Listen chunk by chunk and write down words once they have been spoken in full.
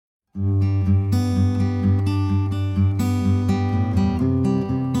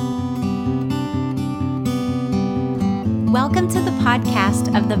Welcome to the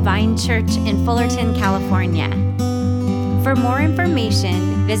podcast of the Vine Church in Fullerton, California. For more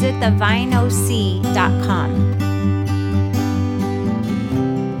information, visit thevineoc.com.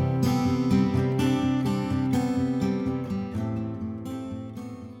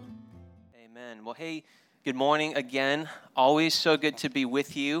 Amen. Well, hey, good morning again. Always so good to be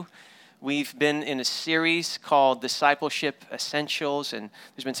with you. We've been in a series called Discipleship Essentials, and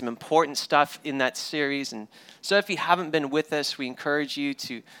there's been some important stuff in that series. And so if you haven't been with us, we encourage you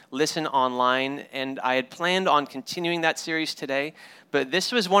to listen online. And I had planned on continuing that series today, but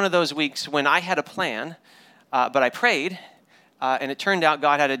this was one of those weeks when I had a plan, but I prayed, and it turned out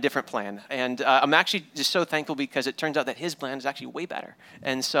God had a different plan. And I'm actually just so thankful because it turns out that his plan is actually way better.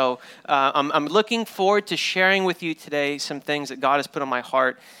 And so I'm looking forward to sharing with you today some things that God has put on my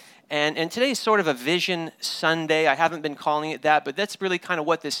heart. And today is sort of a Vision Sunday. I haven't been calling it that, but that's really kind of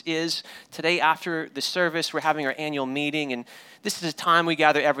what this is. Today after the service, we're having our annual meeting, and this is a time we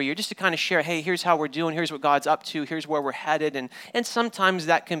gather every year just to kind of share, hey, here's how we're doing, here's what God's up to, here's where we're headed. And sometimes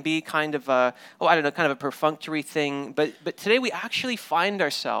that can be kind of a, kind of a perfunctory thing. But today we actually find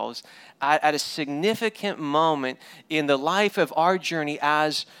ourselves at a significant moment in the life of our journey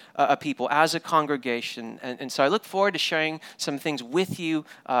as a people, as a congregation. And so I look forward to sharing some things with you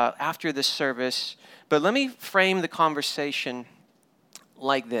after this service. But let me frame the conversation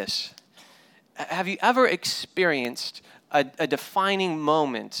like this. Have you ever experienced a defining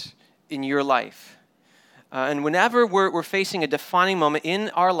moment in your life? And whenever we're facing a defining moment in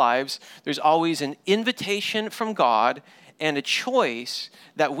our lives, there's always an invitation from God and a choice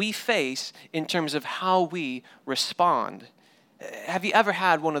that we face in terms of how we respond. Have you ever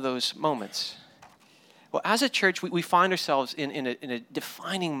had one of those moments? Well, as a church, we find ourselves in a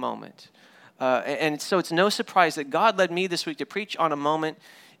defining moment. And so it's no surprise that God led me this week to preach on a moment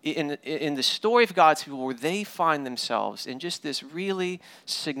in the story of God's people where they find themselves in just this really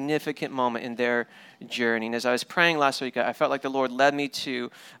significant moment in their journey. And as I was praying last week, I felt like the Lord led me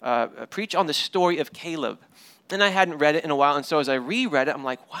to preach on the story of Caleb. And I hadn't read it in a while, and so as I reread it, I'm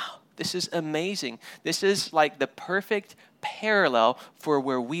like, wow, this is amazing. This is like the perfect parallel for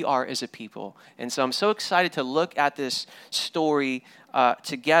where we are as a people. And so I'm so excited to look at this story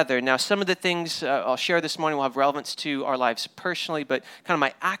together. Now, some of the things I'll share this morning will have relevance to our lives personally, but kind of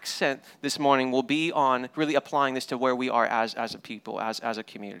my accent this morning will be on really applying this to where we are as a people, as a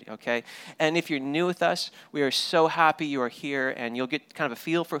community, okay? And if you're new with us, we are so happy you are here, and you'll get kind of a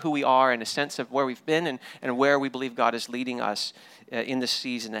feel for who we are and a sense of where we've been and where we believe God is leading us in the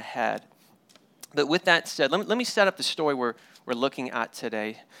season ahead. But with that said, let me set up the story we're looking at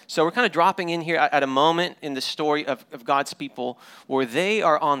today. So we're kind of dropping in here at a moment in the story of God's people where they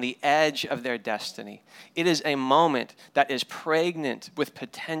are on the edge of their destiny. It is a moment that is pregnant with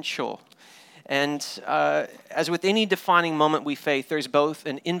potential. And as with any defining moment we face, there's both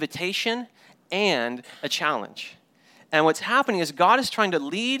an invitation and a challenge. And what's happening is God is trying to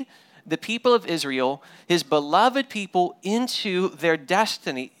lead the people of Israel, his beloved people, into their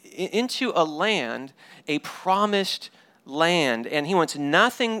destiny, into a land, a promised land. And he wants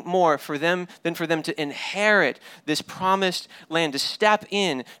nothing more for them than for them to inherit this promised land, to step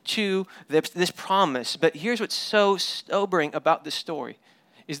in to this promise. But here's what's so sobering about this story,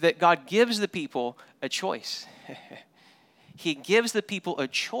 is that God gives the people a choice. He gives the people a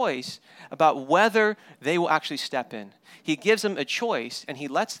choice about whether they will actually step in. He gives them a choice, and he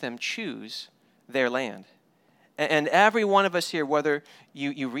lets them choose their land. And every one of us here, whether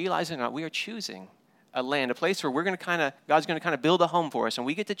you realize it or not, we are choosing a land, a place where God's going to kind of build a home for us, and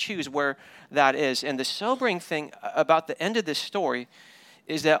we get to choose where that is. And the sobering thing about the end of this story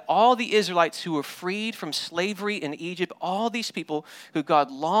is that all the Israelites who were freed from slavery in Egypt, all these people who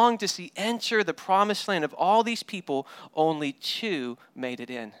God longed to see enter the promised land, of all these people, only two made it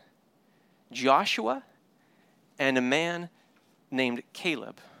in: Joshua and a man named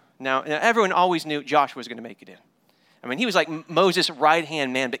Caleb. Now, everyone always knew Joshua was going to make it in. I mean, he was like Moses'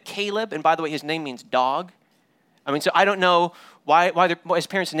 right-hand man, but Caleb, and by the way, his name means dog. I mean, so I don't know why his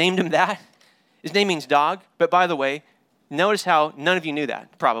parents named him that. His name means dog, but by the way, notice how none of you knew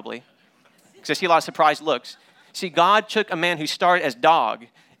that, probably, because I see a lot of surprised looks. See, God took a man who started as dog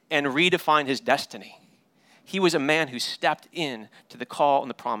and redefined his destiny. He was a man who stepped in to the call and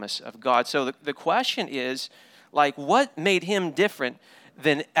the promise of God. So the question is, like, what made him different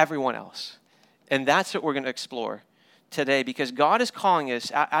than everyone else? And that's what we're going to explore today, because God is calling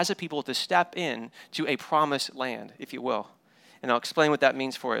us as a people to step in to a promised land, if you will. And I'll explain what that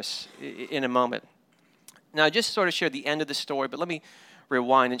means for us in a moment. Now, I just sort of shared the end of the story, but let me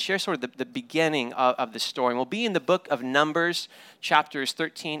rewind and share sort of the beginning of the story. And we'll be in the book of Numbers, chapters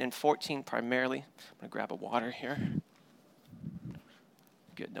 13 and 14 primarily. I'm going to grab a water here.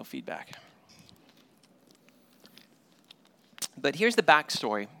 Good, no feedback. But here's the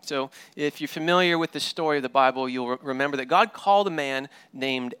backstory. So if you're familiar with the story of the Bible, you'll remember that God called a man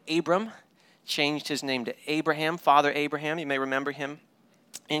named Abram, changed his name to Abraham, Father Abraham. You may remember him.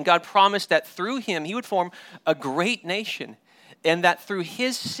 And God promised that through him, he would form a great nation, and that through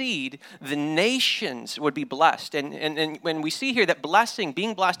his seed, the nations would be blessed. And when we see here that blessing,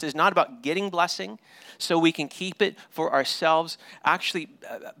 being blessed, is not about getting blessing so we can keep it for ourselves. Actually,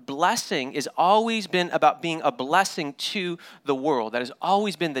 blessing has always been about being a blessing to the world. That has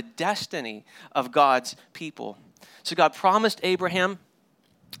always been the destiny of God's people. So God promised Abraham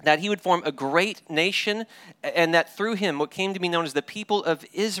that he would form a great nation, and that through him, what came to be known as the people of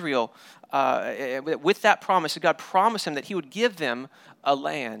Israel, with that promise, God promised him that he would give them a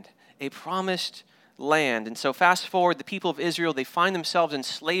land, a promised land. And so fast forward, the people of Israel, they find themselves in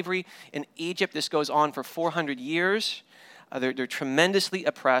slavery in Egypt. This goes on for 400 years. They're tremendously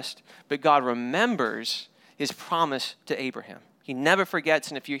oppressed, but God remembers his promise to Abraham. He never forgets,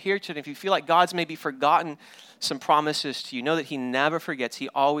 and if you're here today, if you feel like God's maybe forgotten some promises to you, know that he never forgets. He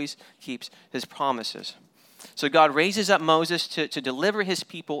always keeps his promises. So God raises up Moses to deliver his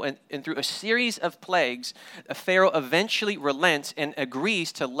people, and through a series of plagues, Pharaoh eventually relents and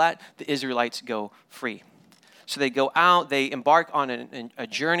agrees to let the Israelites go free. So they go out, they embark on a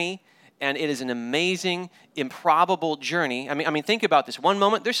journey, and it is an amazing, improbable journey. I mean, think about this. One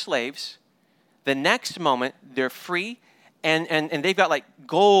moment, they're slaves. The next moment, they're free, and they've got like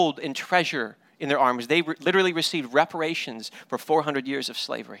gold and treasure in their arms. They literally received reparations for 400 years of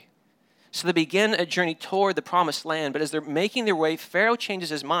slavery. So they begin a journey toward the promised land, but as they're making their way, Pharaoh changes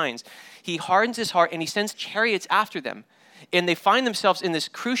his mind. He hardens his heart, and he sends chariots after them. And they find themselves in this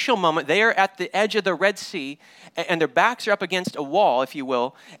crucial moment. They are at the edge of the Red Sea, and their backs are up against a wall, if you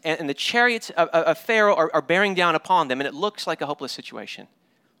will, and the chariots of Pharaoh are bearing down upon them, and it looks like a hopeless situation.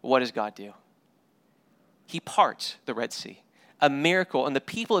 What does God do? He parts the Red Sea, a miracle, and the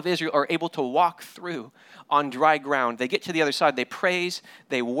people of Israel are able to walk through on dry ground. They get to the other side, they praise,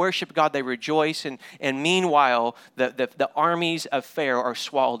 they worship God, they rejoice, and meanwhile, the armies of Pharaoh are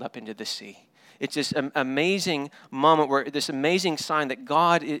swallowed up into the sea. It's this amazing moment, where this amazing sign that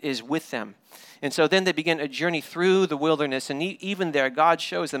God is with them. And so then they begin a journey through the wilderness, and even there, God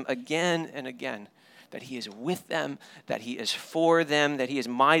shows them again and again that he is with them, that he is for them, that he is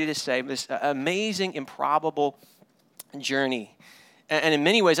mighty to save. This amazing, improbable journey. And in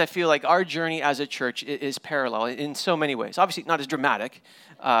many ways, I feel like our journey as a church is parallel in so many ways. Obviously, not as dramatic,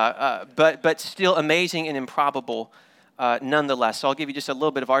 but still amazing and improbable nonetheless. So I'll give you just a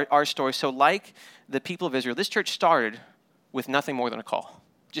little bit of our story. So like the people of Israel, this church started with nothing more than a call.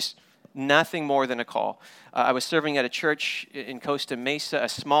 Just nothing more than a call. I was serving at a church in Costa Mesa, a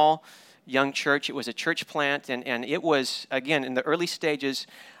small young church. It was a church plant, and it was, again, in the early stages.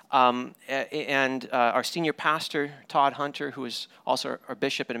 And our senior pastor, Todd Hunter, who is also our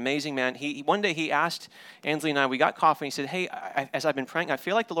bishop, an amazing man, one day he asked Ansley and I, we got coffee, and he said, hey, as I've been praying, I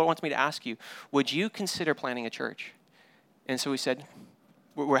feel like the Lord wants me to ask you, would you consider planting a church? And so we said,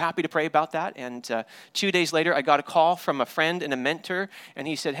 we're happy to pray about that. And 2 days later, I got a call from a friend and a mentor, and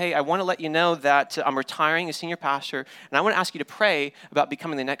he said, hey, I want to let you know that I'm retiring as senior pastor, and I want to ask you to pray about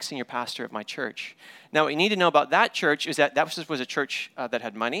becoming the next senior pastor of my church. Now, what you need to know about that church is that was a church that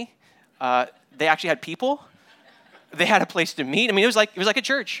had money. They actually had people. They had a place to meet. I mean, it was like a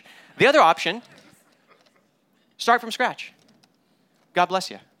church. The other option, start from scratch. God bless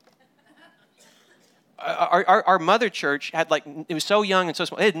you. Our mother church had it was so young and so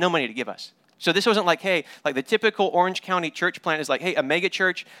small, they had no money to give us. So this wasn't like, hey, like the typical Orange County church plant is like, hey, a mega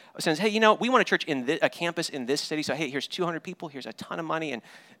church says, hey, we want a church in a campus in this city. So, hey, here's 200 people, here's a ton of money. And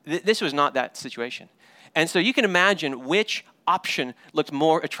this was not that situation. And so you can imagine which option looked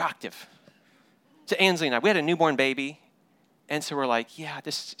more attractive to Ansley and I. We had a newborn baby. And so we're like, yeah,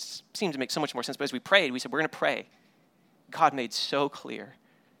 this seems to make so much more sense. But as we prayed, we said, we're going to pray. God made so clear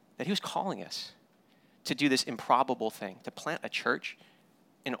that he was calling us to do this improbable thing, to plant a church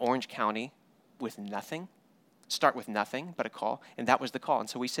in Orange County with nothing, start with nothing but a call, and that was the call. And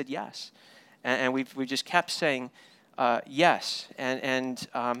so we said yes, and we've just kept saying yes, and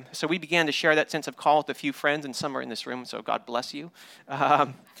so we began to share that sense of call with a few friends, and some are in this room, so God bless you.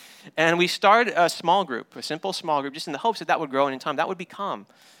 And we started a small group, a simple small group, just in the hopes that would grow, and in time that would become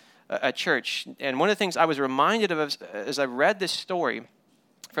a church. And one of the things I was reminded of as I read this story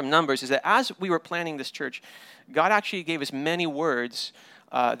from Numbers is that as we were planning this church, God actually gave us many words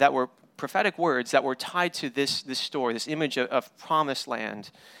that were prophetic words that were tied to this story, this image of promised land.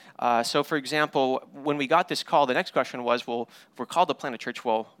 So, for example, when we got this call, the next question was, well, if we're called to plant a church,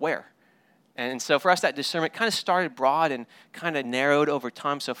 well, where? And so for us, that discernment kind of started broad and kind of narrowed over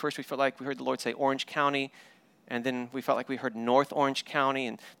time. So first we felt like we heard the Lord say Orange County, and then we felt like we heard North Orange County,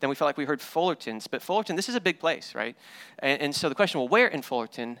 and then we felt like we heard Fullerton. But Fullerton, this is a big place, right? And so the question, well, where in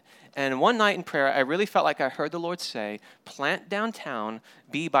Fullerton? And one night in prayer, I really felt like I heard the Lord say, plant downtown,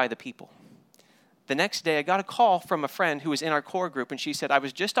 be by the people. The next day, I got a call from a friend who was in our core group, and she said, I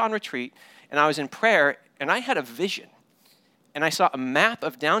was just on retreat, and I was in prayer, and I had a vision. And I saw a map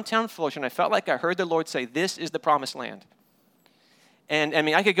of downtown Fullerton. I felt like I heard the Lord say, this is the promised land. And I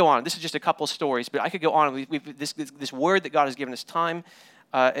mean, I could go on. This is just a couple stories, but I could go on. This word that God has given us time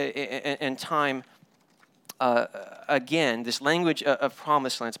and time again, this language of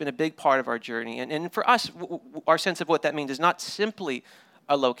promised land. It's been a big part of our journey. And for us, our sense of what that means is not simply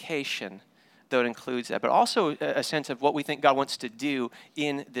a location, though it includes that, but also a sense of what we think God wants to do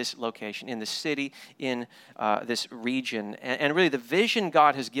in this location, in the city, in this region. And really the vision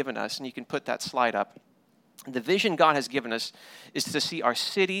God has given us, and you can put that slide up, the vision God has given us is to see our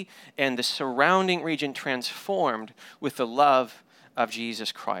city and the surrounding region transformed with the love of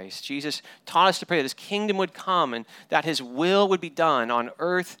Jesus Christ. Jesus taught us to pray that his kingdom would come and that his will would be done on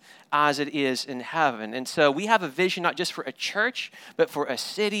earth as it is in heaven. And so we have a vision not just for a church, but for a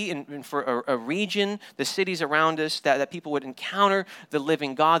city and for a region, the cities around us, that people would encounter the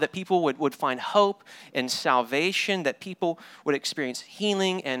living God, that people would find hope and salvation, that people would experience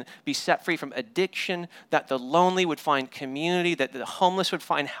healing and be set free from addiction, that the lonely would find community, that the homeless would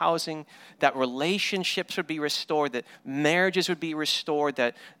find housing, that relationships would be restored, that marriages would be restored,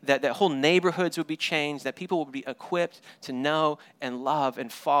 that whole neighborhoods would be changed, that people would be equipped to know and love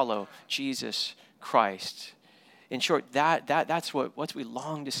and follow Jesus Christ. In short, that's what we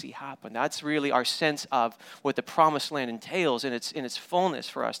long to see happen. That's really our sense of what the promised land entails in its fullness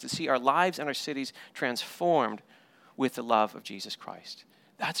for us, to see our lives and our cities transformed with the love of Jesus Christ.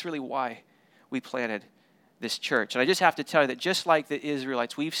 That's really why we planted this church. And I just have to tell you that just like the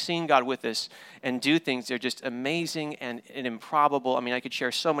Israelites, we've seen God with us and do things that are just amazing and improbable. I mean, I could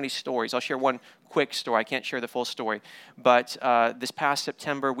share so many stories. I'll share one quick story. I can't share the full story. But this past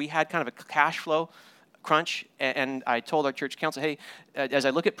September, we had kind of a cash flow crunch, and I told our church council, hey, as I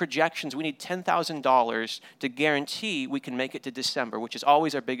look at projections, we need $10,000 to guarantee we can make it to December, which is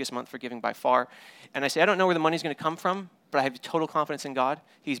always our biggest month for giving by far. And I say, I don't know where the money's going to come from, but I have total confidence in God.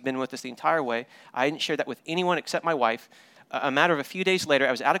 He's been with us the entire way. I didn't share that with anyone except my wife. A matter of a few days later,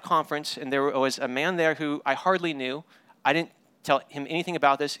 I was at a conference, and there was a man there who I hardly knew. I didn't tell him anything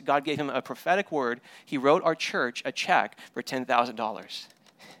about this. God gave him a prophetic word. He wrote our church a check for $10,000.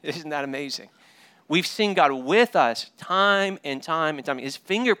 Isn't that amazing? We've seen God with us time and time and time. His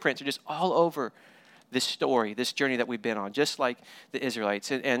fingerprints are just all over this story, this journey that we've been on, just like the Israelites.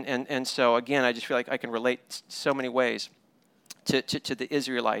 And so, again, I just feel like I can relate so many ways to the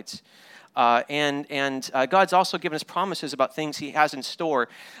Israelites. God's also given us promises about things he has in store.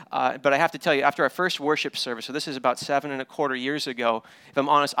 But I have to tell you, after our first worship service, so this is about 7.25 years ago, if I'm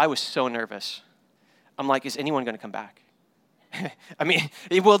honest, I was so nervous. I'm like, is anyone going to come back? I mean,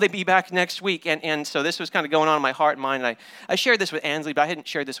 will they be back next week? And so this was kind of going on in my heart and mind. And I shared this with Ansley, but I hadn't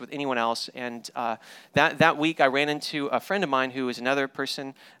shared this with anyone else. And that week I ran into a friend of mine who is another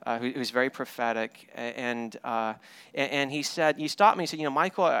person who's very prophetic. And he said, he stopped me and said,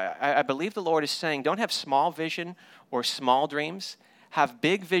 Michael, I believe the Lord is saying, don't have small vision or small dreams. Have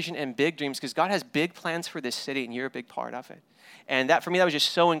big vision and big dreams, because God has big plans for this city and you're a big part of it. And that, for me, that was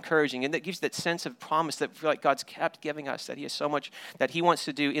just so encouraging. And that gives that sense of promise that I feel like God's kept giving us, that he has so much that he wants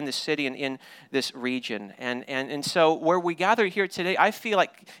to do in the city and in this region. And so where we gather here today, I feel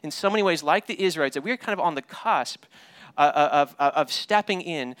like in so many ways, like the Israelites, that we're kind of on the cusp of stepping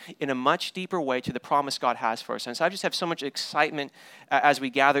in a much deeper way to the promise God has for us. And so I just have so much excitement as we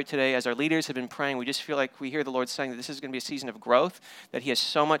gather today, as our leaders have been praying. We just feel like we hear the Lord saying that this is going to be a season of growth, that he has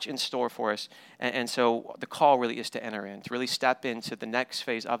so much in store for us. And so the call really is to enter in, to really step into the next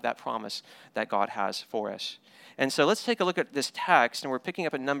phase of that promise that God has for us. And so let's take a look at this text, and we're picking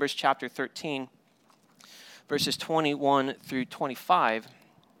up in Numbers chapter 13, verses 21 through 25.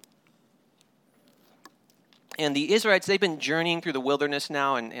 And the Israelites, they've been journeying through the wilderness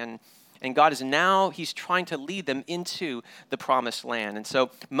now, and God is now, he's trying to lead them into the promised land. And so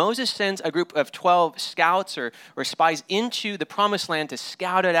Moses sends a group of 12 scouts or spies into the promised land to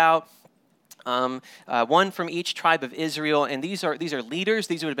scout it out, one from each tribe of Israel. And these are leaders.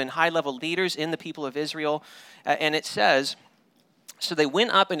 These would have been high-level leaders in the people of Israel. And it says, so they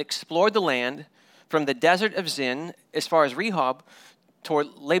went up and explored the land from the desert of Zin as far as Rehob, toward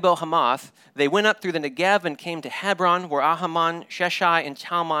Lebo Hamath. They went up through the Negev and came to Hebron, where Ahiman, Sheshai, and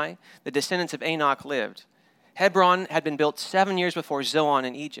Talmai, the descendants of Enoch, lived. Hebron had been built 7 years before Zoan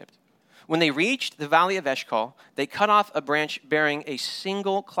in Egypt. When they reached the valley of Eshcol, they cut off a branch bearing a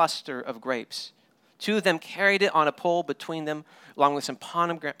single cluster of grapes. 2 of them carried it on a pole between them, along with some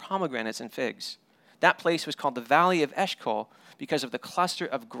pomegranates and figs. That place was called the Valley of Eshcol because of the cluster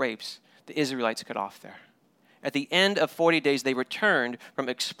of grapes the Israelites cut off there. At the end of 40 days, they returned from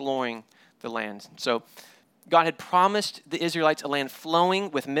exploring the land. So God had promised the Israelites a land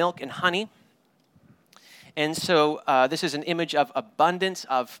flowing with milk and honey. And so this is an image of abundance,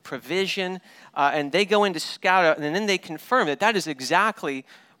 of provision. And they go in to scout out, and then they confirm that that is exactly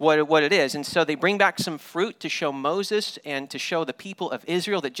what it is. And so they bring back some fruit to show Moses and to show the people of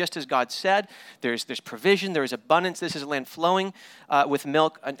Israel that just as God said, there's provision, there is abundance. This is a land flowing with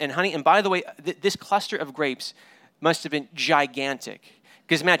milk and honey. And by the way, this cluster of grapes must have been gigantic.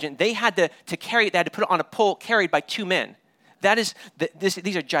 Because imagine, they had to carry it, they had to put it on a pole carried by 2 men.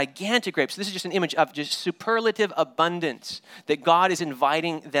 These are gigantic grapes. This is just an image of just superlative abundance that God is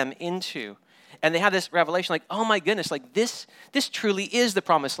inviting them into. And they have this revelation like, oh my goodness, like this truly is the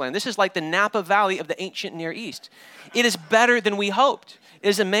promised land. This is like the Napa Valley of the ancient Near East. It is better than we hoped. It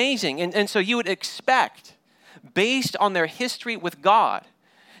is amazing. And so you would expect, based on their history with God,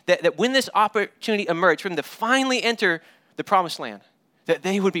 that when this opportunity emerged for them to finally enter the promised land, that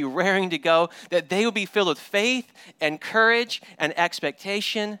they would be raring to go, that they would be filled with faith and courage and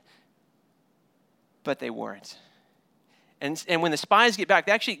expectation, but they weren't. And when the spies get back,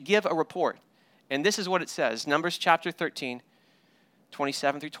 they actually give a report. And this is what it says, Numbers chapter 13,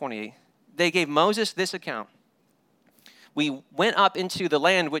 27 through 28. They gave Moses this account. We went up into the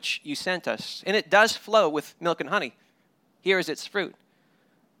land which you sent us, and it does flow with milk and honey. Here is its fruit.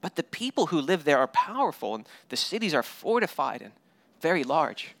 But the people who live there are powerful, and the cities are fortified and very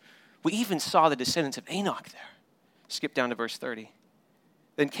large. We even saw the descendants of Enoch there. Skip down to verse 30.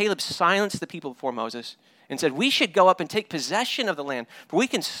 Then Caleb silenced the people before Moses and said, we should go up and take possession of the land, for we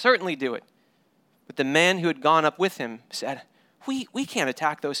can certainly do it. But the man who had gone up with him said, we can't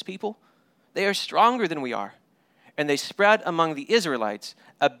attack those people. They are stronger than we are. And they spread among the Israelites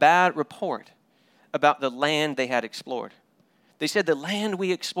a bad report about the land they had explored. They said, the land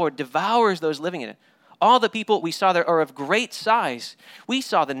we explored devours those living in it. All the people we saw there are of great size. We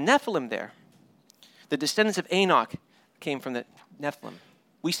saw the Nephilim there. The descendants of Enoch came from the Nephilim.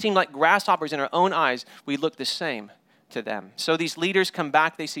 We seemed like grasshoppers in our own eyes. We looked the same to them. So these leaders come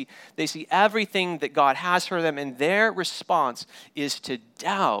back. They see everything that God has for them, and their response is to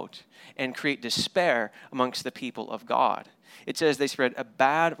doubt and create despair amongst the people of God. It says they spread a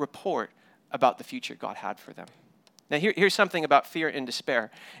bad report about the future God had for them. Now here's something about fear and despair,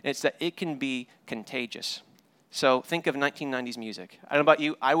 and it's that it can be contagious. So think of 1990s music. I don't know about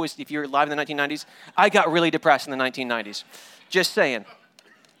you. If you were alive in the 1990s, I got really depressed in the 1990s. Just saying.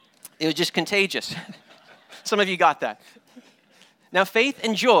 It was just contagious. Some of you got that. Now, faith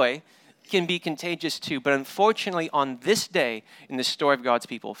and joy can be contagious too, but unfortunately on this day in the story of God's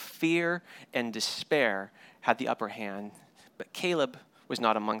people, fear and despair had the upper hand, but Caleb was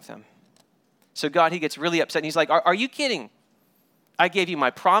not among them. So God, he gets really upset, and he's like, are you kidding? I gave you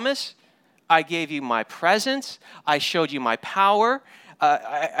my promise. I gave you my presence. I showed you my power.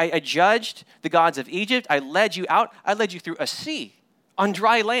 I judged the gods of Egypt. I led you out. I led you through a sea on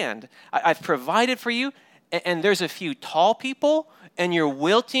dry land. I've provided for you. And there's a few tall people, and you're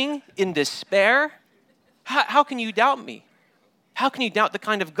wilting in despair? How can you doubt me? How can you doubt the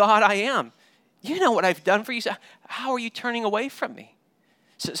kind of God I am? You know what I've done for you. So how are you turning away from me?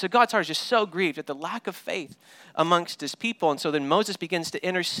 So God's heart is just so grieved at the lack of faith amongst his people. And so then Moses begins to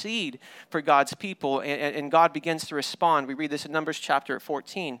intercede for God's people, and God begins to respond. We read this in Numbers chapter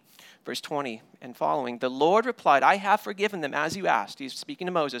 14, verse 20 and following. The Lord replied, I have forgiven them as you asked. He's speaking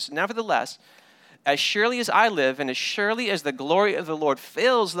to Moses. Nevertheless, as surely as I live, and as surely as the glory of the Lord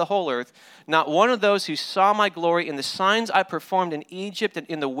fills the whole earth, not one of those who saw my glory in the signs I performed in Egypt and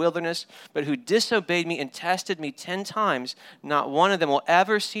in the wilderness, but who disobeyed me and tested me 10 times, not one of them will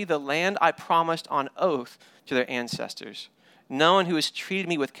ever see the land I promised on oath to their ancestors. No one who has treated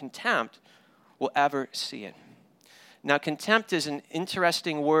me with contempt will ever see it. Now, contempt is an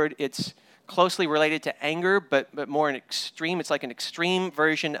interesting word. It's closely related to anger, but more an extreme. It's like an extreme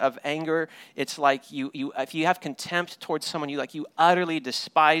version of anger. It's like you if you have contempt towards someone, you utterly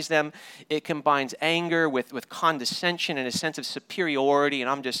despise them. It combines anger with condescension and a sense of superiority,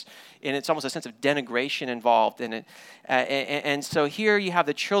 and it's almost a sense of denigration involved in it. And so here you have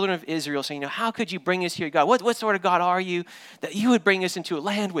the children of Israel saying, how could you bring us here, God? What sort of God are you that you would bring us into a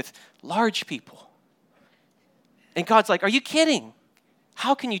land with large people? And God's like, are you kidding?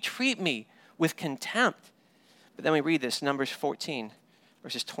 How can you treat me with contempt? But then we read this, Numbers 14,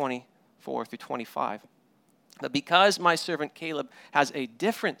 verses 24 through 25. But because my servant Caleb has a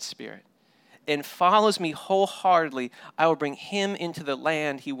different spirit and follows me wholeheartedly, I will bring him into the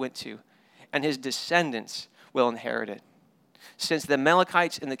land he went to, and his descendants will inherit it. Since the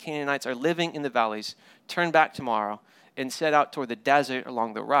Amalekites and the Canaanites are living in the valleys, turn back tomorrow and set out toward the desert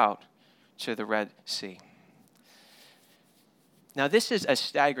along the route to the Red Sea. Now, this is a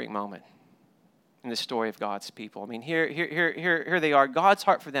staggering moment in the story of God's people. I mean, here they are. God's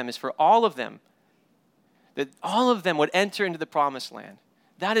heart for them is for all of them, that all of them would enter into the promised land.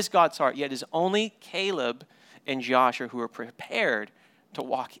 That is God's heart, yet it is only Caleb and Joshua who are prepared to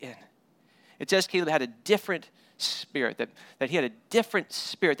walk in. It says Caleb had a different spirit, that he had a different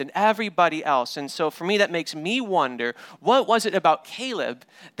spirit than everybody else. And so for me, that makes me wonder, what was it about Caleb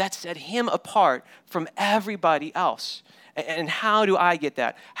that set him apart from everybody else? And how do I get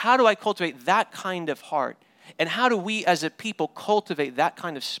that? How do I cultivate that kind of heart? And how do we as a people cultivate that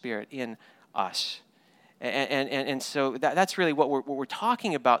kind of spirit in us? And so that's really what we're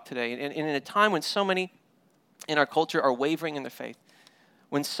talking about today. And in a time when so many in our culture are wavering in their faith,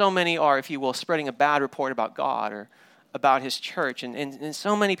 when so many are, if you will, spreading a bad report about God or about his church, and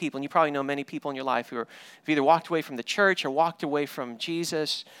so many people, and you probably know many people in your life who have either walked away from the church or walked away from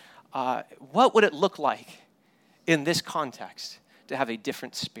Jesus, what would it look like in this context to have a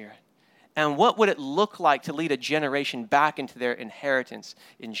different spirit? And what would it look like to lead a generation back into their inheritance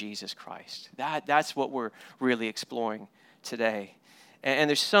in Jesus Christ? That's what we're really exploring today. And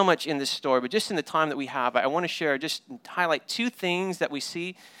there's so much in this story, but just in the time that we have, I want to share, just highlight two things that we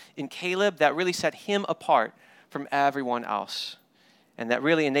see in Caleb that really set him apart from everyone else, and that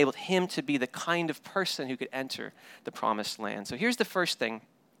really enabled him to be the kind of person who could enter the promised land. So here's the first thing.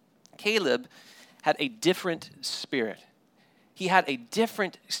 Caleb had a different spirit. He had a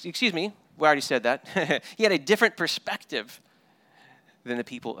different, we already said that. He had a different perspective than the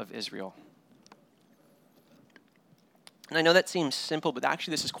people of Israel. And I know that seems simple, but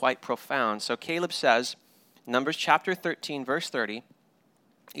actually this is quite profound. So Caleb says, Numbers chapter 13, verse 30,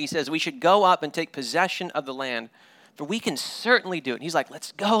 he says, we should go up and take possession of the land, for we can certainly do it. And he's like,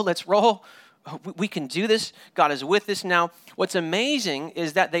 let's go, let's roll. We can do this. God is with us now. What's amazing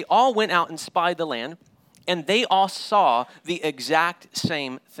is that they all went out and spied the land, and they all saw the exact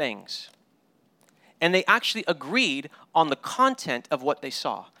same things. And they actually agreed on the content of what they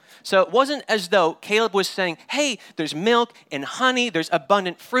saw. So it wasn't as though Caleb was saying, hey, there's milk and honey, there's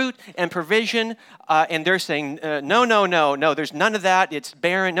abundant fruit and provision, and they're saying, no, there's none of that, it's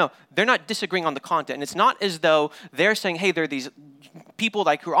barren. No, they're not disagreeing on the content. And it's not as though they're saying, hey, there are these people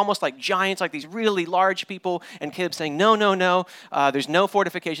like who are almost like giants, like these really large people, and Caleb's saying, no, there's no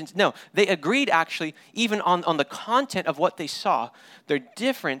fortifications. No, they agreed actually even on the content of what they saw. Their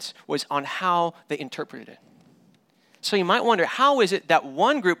difference was on how they interpreted it. So you might wonder, how is it that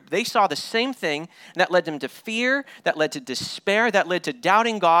one group, they saw the same thing, and that led them to fear, that led to despair, that led to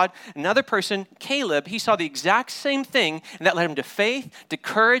doubting God. Another person, Caleb, he saw the exact same thing, and that led him to faith, to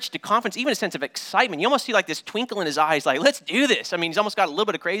courage, to confidence, even a sense of excitement. You almost see like this twinkle in his eyes, like, let's do this. I mean, he's almost got a little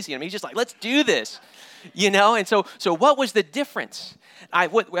bit of crazy in him. He's just like, let's do this, you know? And so what was the difference? I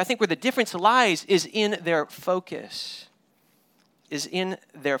think where the difference lies is in their focus,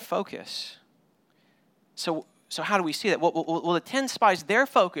 So how do we see that? Well, the 10 spies, their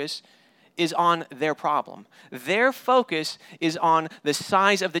focus is on their problem. Their focus is on the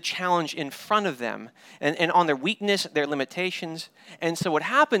size of the challenge in front of them and on their weakness, their limitations. And so what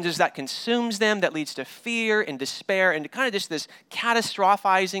happens is that consumes them, that leads to fear and despair and kind of just this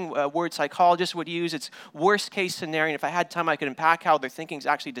catastrophizing word psychologists would use. It's worst case scenario. And if I had time, I could unpack how their thinking is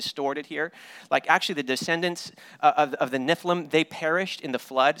actually distorted here. Like actually the descendants of the Nephilim, they perished in the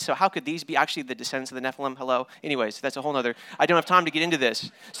flood. So how could these be actually the descendants of the Nephilim? Hello? Anyways, that's a whole nother, I don't have time to get into this.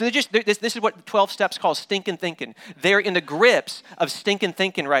 So this is what 12 steps calls stinking thinking. They're in the grips of stinking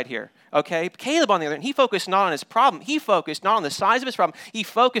thinking right here, okay? Caleb, on the other hand, he focused not on his problem. He focused not on the size of his problem. He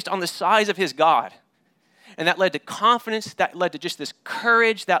focused on the size of his God. And that led to confidence. That led to just this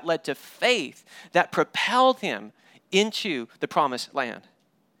courage. That led to faith that propelled him into the promised land.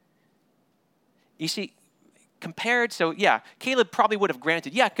 You see, Caleb probably would have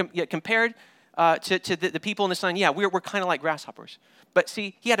granted, compared to the people in this land, we're kind of like grasshoppers. But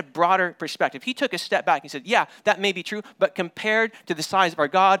see, he had a broader perspective. He took a step back and said, that may be true, but compared to the size of our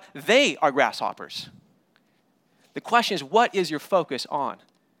God, they are grasshoppers. The question is, what is your focus on?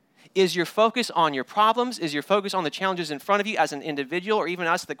 Is your focus on your problems? Is your focus on the challenges in front of you as an individual, or even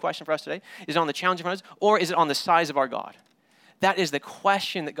us, the question for us today, is it on the challenge in front of us, or is it on the size of our God? That is the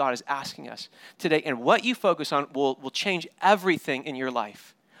question that God is asking us today. And what you focus on will change everything in your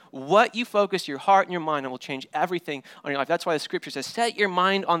life. What you focus your heart and your mind on will change everything on your life. That's why the scripture says, set your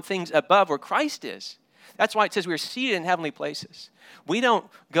mind on things above where Christ is. That's why it says we are seated in heavenly places. We don't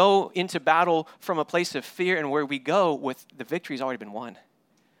go into battle from a place of fear, and where we go with the victory has already been won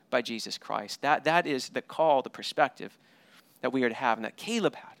by Jesus Christ. That is the call, the perspective that we are to have, and that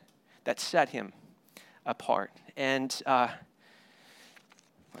Caleb had, that set him apart. And I'm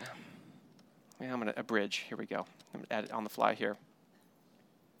going to abridge. Here we go. I'm going to add it on the fly here.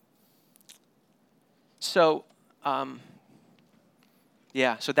 So, so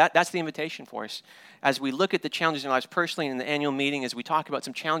that's the invitation for us. As we look at the challenges in our lives personally in the annual meeting, as we talk about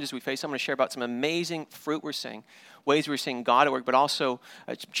some challenges we face, I'm going to share about some amazing fruit we're seeing, ways we're seeing God at work, but also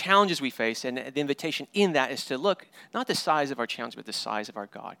challenges we face. And the invitation in that is to look, not the size of our challenge, but the size of our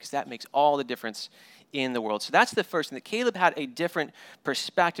God, because that makes all the difference in the world. So that's the first thing, that Caleb had a different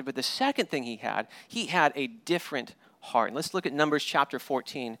perspective. But the second thing he had a different heart. And let's look at Numbers chapter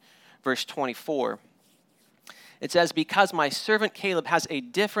 14, verse 24. It says, because my servant Caleb has a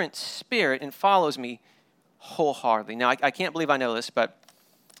different spirit and follows me wholeheartedly. Now, I can't believe I know this, but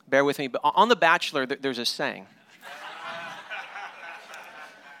bear with me. But on The Bachelor, there's a saying.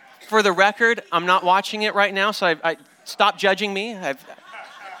 For the record, I'm not watching it right now, so I stop judging me. I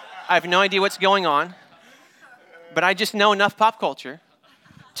have no idea what's going on. But I just know enough pop culture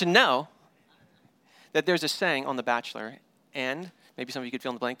to know that there's a saying on The Bachelor, and maybe some of you could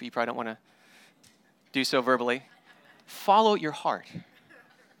fill in the blank, but you probably don't want to do so verbally. Follow your heart.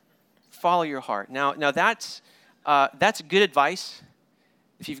 Follow your heart. Now that's good advice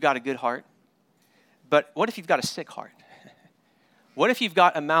if you've got a good heart. But what if you've got a sick heart? What if you've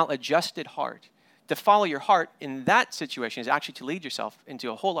got a maladjusted heart? To follow your heart in that situation is actually to lead yourself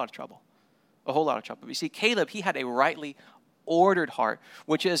into a whole lot of trouble. A whole lot of trouble. But you see, Caleb, he had a rightly ordered heart,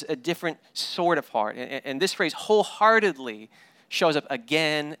 which is a different sort of heart. And this phrase, wholeheartedly, shows up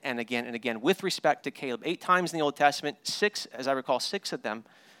again and again and again with respect to Caleb. 8 times in the Old Testament, 6, as I recall, 6 of them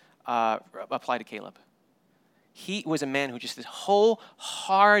apply to Caleb. He was a man who just this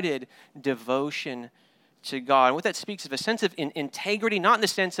wholehearted devotion to God. And what that speaks of a sense of integrity, not in the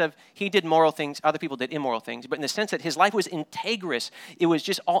sense of he did moral things, other people did immoral things, but in the sense that his life was integrous. It was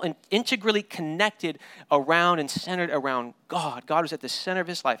just all integrally connected around and centered around God. God was at the center of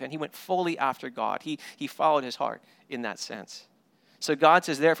his life, and he went fully after God. He followed his heart in that sense. So God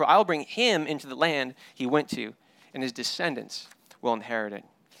says, therefore, I will bring him into the land he went to, and his descendants will inherit it.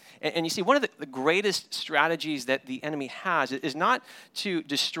 And you see, one of the greatest strategies that the enemy has is not to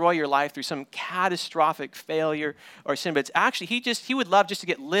destroy your life through some catastrophic failure or sin, but it's actually, he would love just to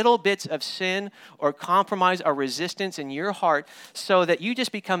get little bits of sin or compromise or resistance in your heart so that you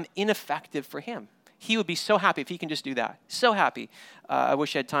just become ineffective for him. He would be so happy if he can just do that. So happy. I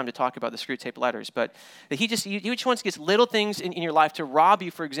wish I had time to talk about the screw tape letters, but he just wants to get little things in your life to rob you,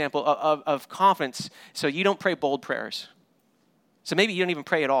 for example, of confidence so you don't pray bold prayers. So maybe you don't even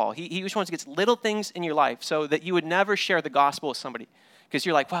pray at all. He just wants to get little things in your life so that you would never share the gospel with somebody because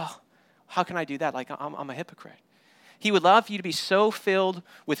you're like, well, how can I do that? Like, I'm a hypocrite. He would love for you to be so filled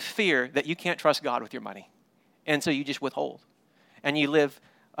with fear that you can't trust God with your money. And so you just withhold. And you live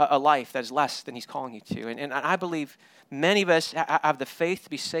a life that is less than he's calling you to. And I believe many of us have the faith to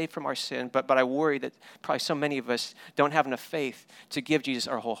be saved from our sin, but I worry that probably so many of us don't have enough faith to give Jesus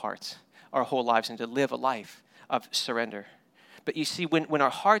our whole hearts, our whole lives, and to live a life of surrender. But you see, when our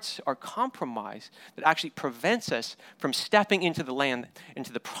hearts are compromised, that actually prevents us from stepping into the land,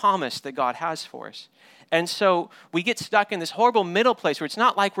 into the promise that God has for us. And so we get stuck in this horrible middle place where it's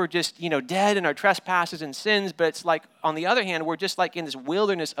not like we're just, dead in our trespasses and sins, but it's like, on the other hand, we're just like in this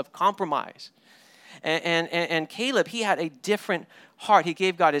wilderness of compromise. And Caleb, he had a different heart. He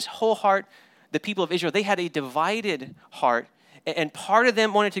gave God his whole heart. The people of Israel, they had a divided heart. And part of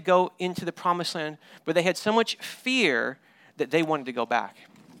them wanted to go into the promised land, but they had so much fear that they wanted to go back.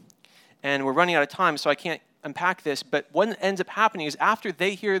 And we're running out of time, so I can't unpack this, but what ends up happening is after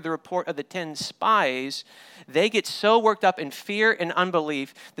they hear the report of the 10 spies, they get so worked up in fear and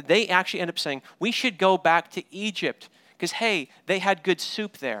unbelief that they actually end up saying, we should go back to Egypt because, hey, they had good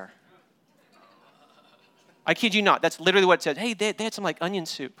soup there. I kid you not. That's literally what it said. Hey, they had some like onion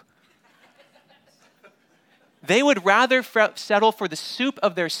soup. They would rather settle for the soup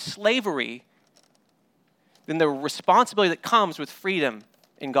of their slavery than the responsibility that comes with freedom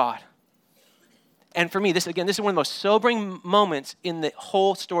in God. And for me, this is one of the most sobering moments in the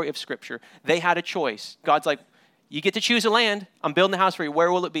whole story of Scripture. They had a choice. God's like, you get to choose a land. I'm building a house for you.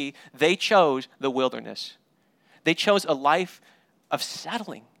 Where will it be? They chose the wilderness. They chose a life of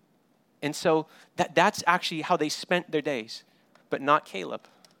settling. And so that's actually how they spent their days. But not Caleb.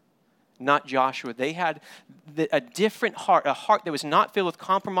 not Joshua. They had a different heart, a heart that was not filled with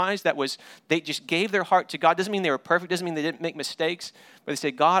compromise, they just gave their heart to God. Doesn't mean they were perfect, doesn't mean they didn't make mistakes, but they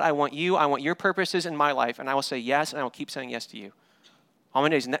said, God, I want you, I want your purposes in my life, and I will say yes, and I will keep saying yes to you all my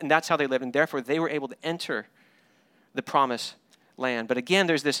days. And that's how they lived, and therefore they were able to enter the promised land. But again,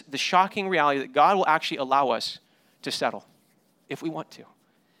 there's the shocking reality that God will actually allow us to settle if we want to.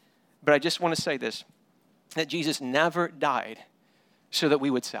 But I just want to say this, that Jesus never died so that we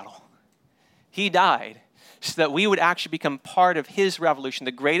would settle. He died so that we would actually become part of his revolution,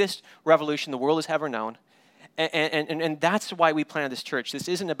 the greatest revolution the world has ever known. And that's why we planted this church. This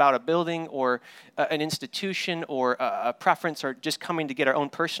isn't about a building or an institution or a preference or just coming to get our own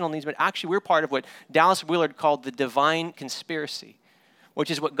personal needs, but actually we're part of what Dallas Willard called the divine conspiracy,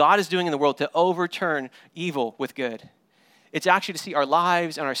 which is what God is doing in the world to overturn evil with good. It's actually to see our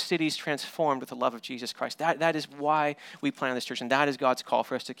lives and our cities transformed with the love of Jesus Christ. That is why we planted this church, and that is God's call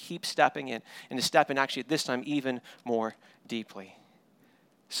for us to keep stepping in and to step in actually at this time even more deeply.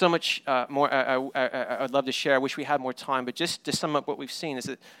 So much more I'd love to share. I wish we had more time, but just to sum up what we've seen is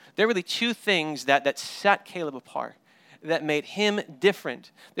that there are really two things that set Caleb apart, that made him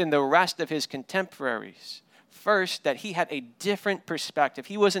different than the rest of his contemporaries. First, that he had a different perspective.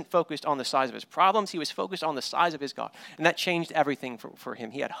 He wasn't focused on the size of his problems. He was focused on the size of his God. And that changed everything for him.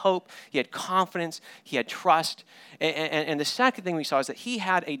 He had hope. He had confidence. He had trust. And the second thing we saw is that he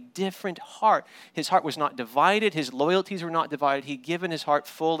had a different heart. His heart was not divided. His loyalties were not divided. He'd given his heart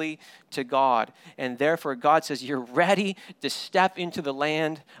fully to God. And therefore, God says, you're ready to step into the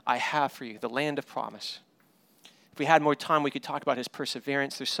land I have for you, the land of promise. If we had more time, we could talk about his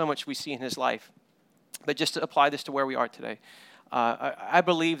perseverance. There's so much we see in his life. But just to apply this to where we are today, I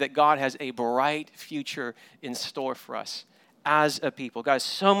believe that God has a bright future in store for us as a people. God has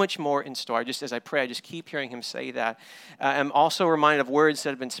so much more in store. Just as I pray, I just keep hearing him say that. I'm also reminded of words that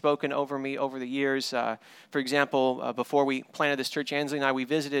have been spoken over me over the years. For example, before we planted this church, Ansley and I, we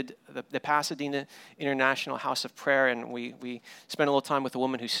visited the Pasadena International House of Prayer, and we spent a little time with a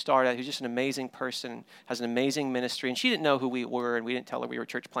woman who started, who's just an amazing person, has an amazing ministry, and she didn't know who we were, and we didn't tell her we were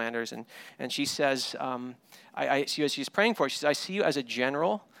church planters, and she says, she's praying for us, she says, I see you as a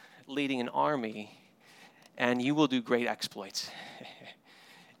general leading an army, and you will do great exploits.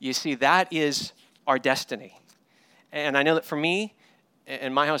 You see, that is our destiny. And I know that for me,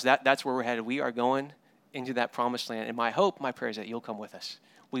 in my house, that's where we're headed. We are going into that promised land. And my hope, my prayer is that you'll come with us.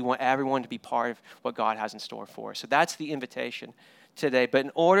 We want everyone to be part of what God has in store for us. So that's the invitation today. But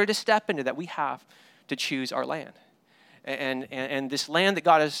in order to step into that, we have to choose our land. And this land that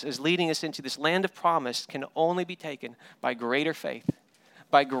God is leading us into, this land of promise, can only be taken by greater faith,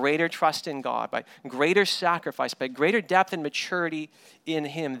 by greater trust in God, by greater sacrifice, by greater depth and maturity in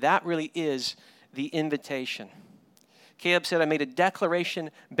him. That really is the invitation. Caleb said, I made a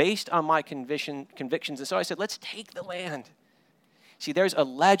declaration based on my convictions. And so I said, let's take the land. See, there's a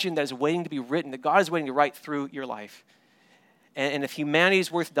legend that is waiting to be written, that God is waiting to write through your life. And if humanity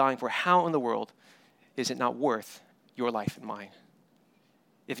is worth dying for, how in the world is it not worth your life and mine?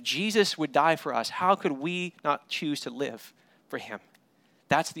 If Jesus would die for us, how could we not choose to live for him?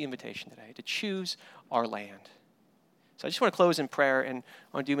 That's the invitation today, to choose our land. So I just want to close in prayer, and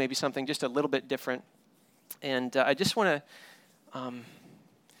I want to do maybe something just a little bit different. And I just want to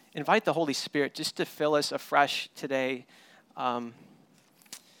invite the Holy Spirit just to fill us afresh today.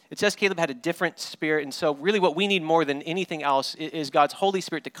 It says Caleb had a different spirit, and so really what we need more than anything else is God's Holy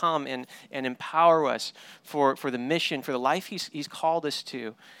Spirit to come and empower us for the mission, for the life he's called us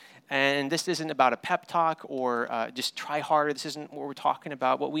to. And this isn't about a pep talk or just try harder. This isn't what we're talking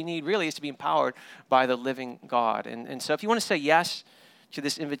about. What we need really is to be empowered by the living God. And so if you want to say yes to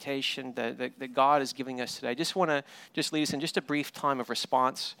this invitation that God is giving us today, I just want to lead us in just a brief time of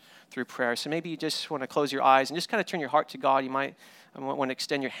response through prayer. So maybe you just want to close your eyes and just kind of turn your heart to God. You might want to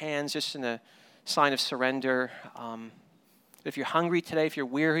extend your hands just in a sign of surrender. If you're hungry today, if you're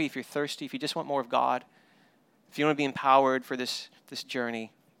weary, if you're thirsty, if you just want more of God, if you want to be empowered for this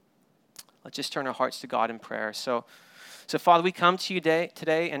journey, let's just turn our hearts to God in prayer. So Father, we come to you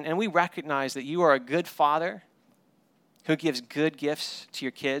today, and we recognize that you are a good Father who gives good gifts to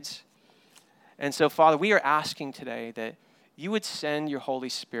your kids. And so, Father, we are asking today that you would send your Holy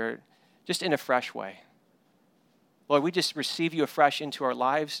Spirit just in a fresh way. Lord, we just receive you afresh into our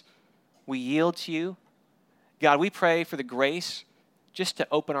lives. We yield to you. God, we pray for the grace just to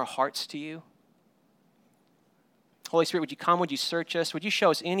open our hearts to you. Holy Spirit, would you come? Would you search us? Would you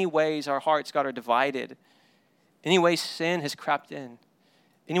show us any ways our hearts, God, are divided? Any way sin has crept in?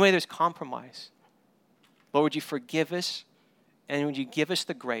 Any way there's compromise? Lord, would you forgive us? And would you give us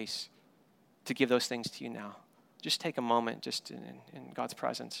the grace to give those things to you now? Just take a moment just in God's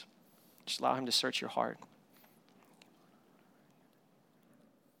presence. Just allow him to search your heart.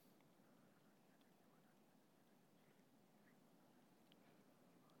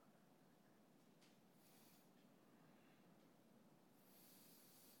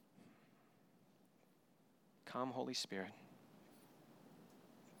 Come, Holy Spirit.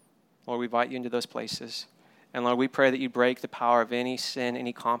 Lord, we invite you into those places. And Lord, we pray that you break the power of any sin,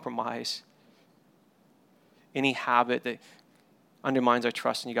 any compromise, any habit that undermines our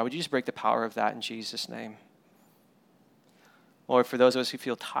trust in you, God. Would you just break the power of that in Jesus' name? Lord, for those of us who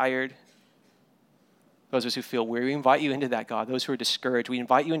feel tired, those of us who feel weary, we invite you into that, God. Those who are discouraged, we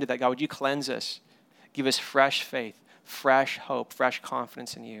invite you into that, God. Would you cleanse us? Give us fresh faith, fresh hope, fresh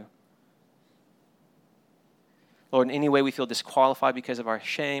confidence in you. Lord, in any way we feel disqualified because of our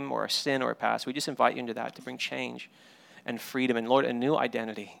shame or our sin or our past, we just invite you into that to bring change and freedom and, Lord, a new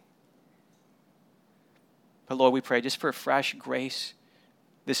identity. But, Lord, we pray just for a fresh grace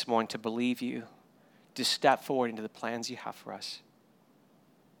this morning to believe you, to step forward into the plans you have for us,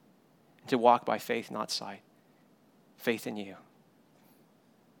 and to walk by faith, not sight, faith in you.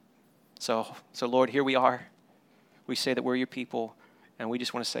 So, Lord, here we are. We say that we're your people, and we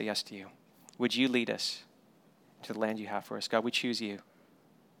just want to say yes to you. Would you lead us to the land you have for us? God, we choose you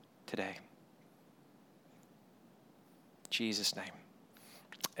today. In Jesus' name,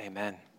 amen.